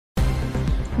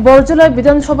Borjula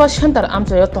Vidansabha Center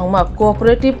Amchayo Tongma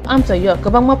Cooperative Amchayo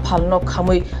Kwbangma Phalnok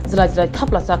Khamwi Zlajrai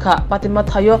Thapla Sakha Patima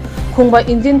Thayo Khungba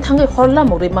Injin Thangai Horla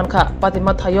Mogri Manka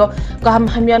Patima Thayo Kaham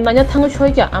Hamya Nanya Thangai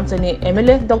Choikya Amchani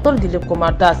MLA Dr. Dilip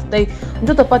Kumar Das Tei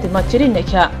Jota Patima Chiri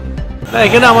Nekha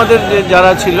এখানে আমাদের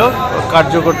যারা ছিল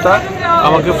কার্যকর্তা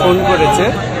আমাকে phone করেছে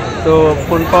তো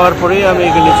phone পাওয়ার পরেই আমি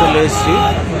এখানে চলে এসেছি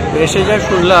এসে যা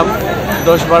শুনলাম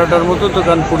 10-12টার মতো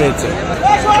দোকান পুড়েছে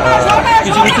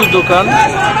কিছু কিছু দোকান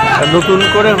নতুন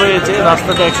করে হয়েছে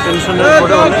রাস্তাটা এক্সটেনশনের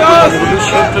পরে অনেক দোকানগুলো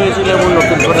শিফট হয়েছিল এবং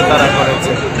নতুন করে তারা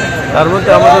করেছে তার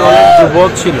মধ্যে আমাদের অনেক যুবক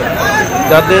ছিল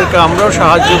যাদেরকে আমরাও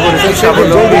সাহায্য করেছি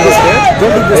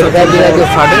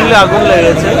সাডেনলি আগুন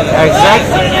লেগেছে এক্স্যাক্ট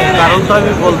কারণ তো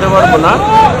আমি বলতে পারবো না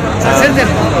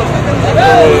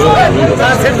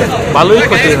ভালোই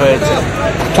ক্ষতি হয়েছে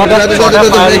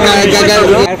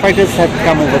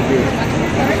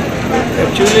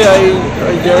Actually,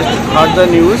 I just heard the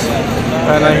news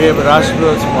and I have rushed to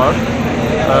the spot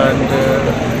and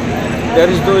there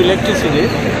is no electricity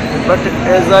but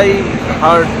as I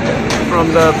heard from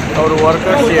our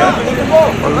workers here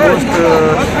almost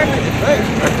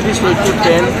at least 8 to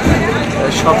 10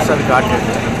 shops are gutted.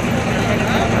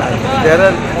 There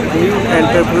are new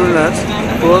entrepreneurs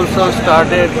who also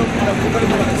started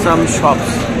some shops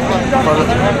for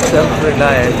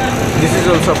self-reliance. This is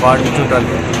also burned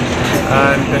totally.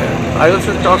 And I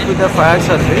also talked with the fire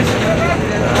service.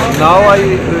 Now I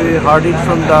heard it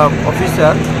from the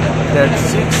officer that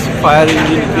 6 fire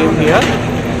engines came here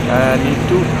and it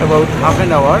took about half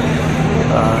an hour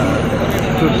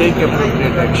to take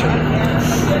appropriate action.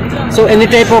 So any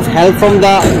type of help from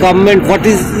the government, what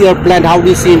is your plan? How do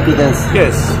you see into this?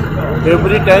 Yes,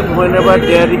 every time whenever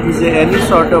there is any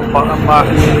sort of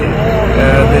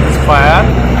there is fire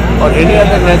or any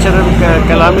other natural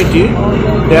calamity,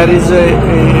 there is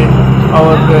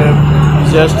our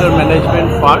disaster management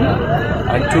fund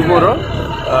and tomorrow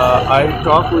I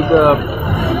talk with the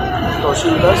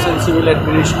Tahsildars and civil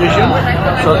administration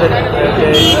so that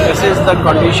they assess the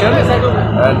condition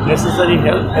and necessary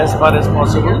help as far as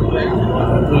possible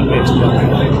will be extended.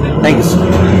 Thank you, sir.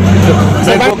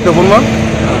 Kwbangma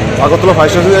Agartala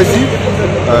fire স্টেশনে যাইছি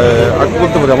আগে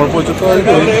করতে পারি আমার পরিচিত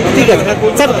ঠিক আছে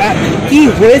sir কি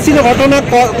হয়েছিল ঘটনা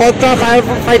কতটা ফায়ার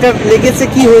ফাইটার লেগেছে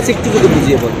কি হয়েছে একটু যদি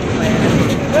বুঝিয়ে বলুন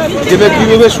যেটা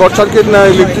কীভাবে শর্ট সার্কিট না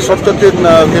ইলেকট্রিক শর্ট সার্কিট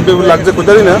না কেবল লাগছে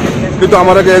কোথায় না কিন্তু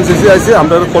আমার আগে এনসিসি আইসি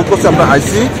আমরা কল করছি আমরা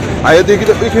আইসি আইয়া দেখি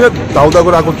এখানে দাউদা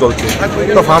করে আগুন চলছে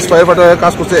তো ফার্স্ট ফায়ার ফাইটার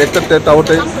কাজ করছে একটা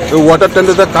টাওয়ারটাই ওয়াটার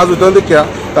ট্যাঙ্কের কাজ হইতে দেখিয়া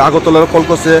আগরতলার কল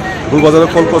করছে ভুলবাজারের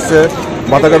কল করছে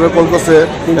মাথাঘাটের কল করছে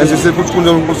এনসিসির কুচকুঞ্জ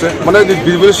করছে মানে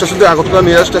বিভিন্ন স্টেশন থেকে আগরতলা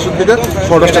নিয়ার স্টেশন থেকে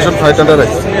 6টা স্টেশন ফায়ার টেন্ডার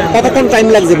আছে কতক্ষণ টাইম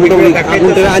লাগছে মোটামুটি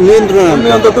আগুনটা নিয়ন্ত্রণ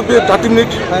তো 30 মিনিট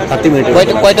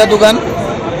কয়টা দোকান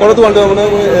কত দোকান মানে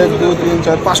 1 2 3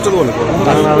 4 5টা দোকান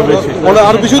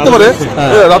আরো বেশি হতে পারে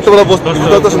রাত্রেবেলা বসতে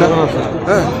পারতেছি না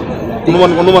হ্যাঁ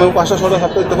অনুমান 5টা 6টা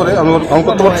 7টা হতে পারে আমি কাউন্ট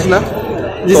করতে পারছি না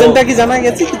রিজনটা কি জানা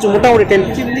গেছে কিছু মোটামুটি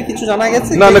টেন্টেটিভলি কিছু জানা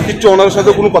গেছে না কিছু ওনার সাথে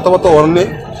কোনো কথাবার্তা হওয়ার নেই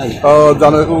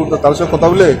তার সাথে কথা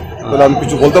বলে তাহলে আমি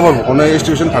কিছু বলতে পারবো কোনো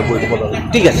এস্টিমেশন থাকবো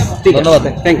ঠিক আছে ধন্যবাদ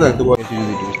থ্যাংক ইউ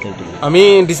আমি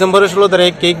ডিসেম্বরের 16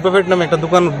 তারিখে কেক বাফেট নামে একটা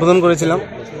দোকান উদ্বোধন করেছিলাম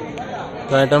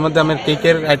তো এটার মধ্যে আমার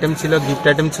কেকের আইটেম ছিল গিফট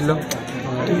আইটেম ছিল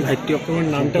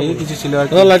কিছু ছিল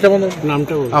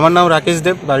আমার নাম রাকেশ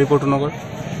দেব বাড়ি পটুনগর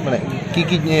মানে কি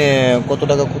কি কত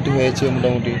টাকা ক্ষতি হয়েছে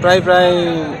মোটামুটি প্রায়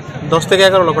 10 থেকে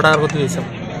 11 লক্ষ টাকার ক্ষতি হয়েছে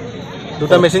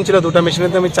দুটো মেশিন ছিল দুটো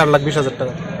মেশিনেতে আমি 4,20,000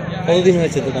 টাকা কতদিন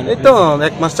হয়েছে দোকানে এই তো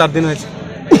 1 মাস 4 দিন হয়েছে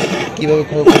কিভাবে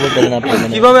খবর পেলেন আপনি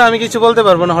কিভাবে আমি কিছু বলতে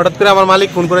পারবো না হঠাৎ করে আমার মালিক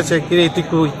ফোন করেছে কি রে তুই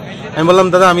কই আমি বললাম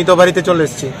দাদা আমি তো বাড়িতে চলে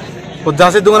এসেছি ও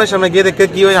জাসের দোকানের সামনে গিয়ে দেখতে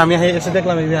কি হয় আমি এসে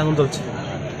দেখলাম এই আগুন জ্বলছে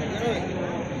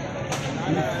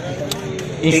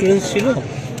ইন্স্যুরেন্স ছিল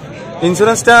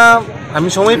ইন্স্যুরেন্সটা আমি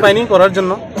সময় পাইনি করার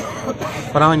জন্য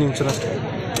করা হয়নি ইন্স্যুরেন্সটা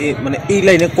মানে এই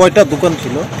লাইনে কয়টা দোকান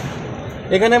ছিল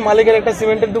এখানে মালিকের একটা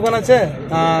সিমেন্টের দোকান আছে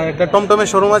আর একটা টমটমের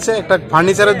শোরুম আছে একটা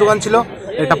ফার্নিচারের দোকান ছিল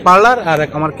একটা পার্লার আর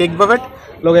আমার কেক বাফেট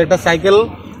লোকের একটা সাইকেল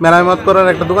মেরামত করার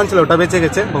একটা দোকান ছিল ওটা বেঁচে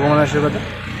গেছে ভগবানের আশীর্বাদে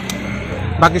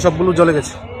বাকি সবগুলো জ্বলে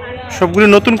গেছে সবগুলো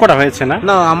নতুন করা হয়েছে না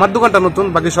না আমার দোকানটা নতুন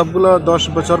বাকি সবগুলো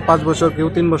 10 বছর 5 বছর কেউ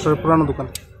 3 বছরের পুরানো দোকান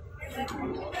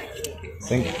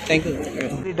থ্যাংক ইউ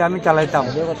এটা আমি চালাইতাম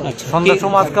সন্ধ্যার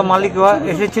সময় আজকে মালিক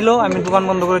এসেছিল আমি দোকান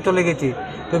বন্ধ করে চলে গেছি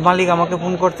তো মালিক আমাকে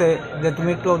ফোন করছে যে তুমি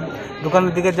একটু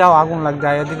দোকানের দিকে যাও আগুন লাগ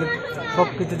যায় এদিকে সব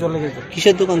কিছু চলে গেছে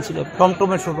কিসের দোকান ছিল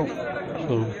টমটমের শোরুম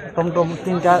টমটম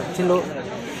 3টা ছিল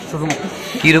শোরুম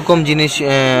কিরকম জিনিস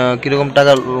কিরকম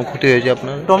টাকা ক্ষতি হয়েছে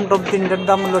আপনার টমটম 3টার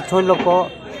দাম হলো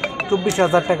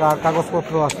 6,24,000 টাকা আর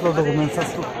কাগজপত্র আসলো ডকুমেন্টস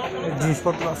আসলো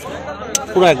জিনিসপত্র আসলো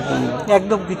পুরো একদম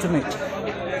একদম কিছু নেই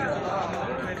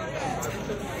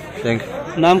থ্যাংক ইউ।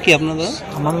 নাম কি আপনাদের?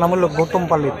 আমার নাম হলো গৌতম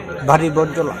পালিত, বাড়ি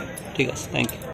বরজলা। ঠিক আছে, থ্যাংক ইউ।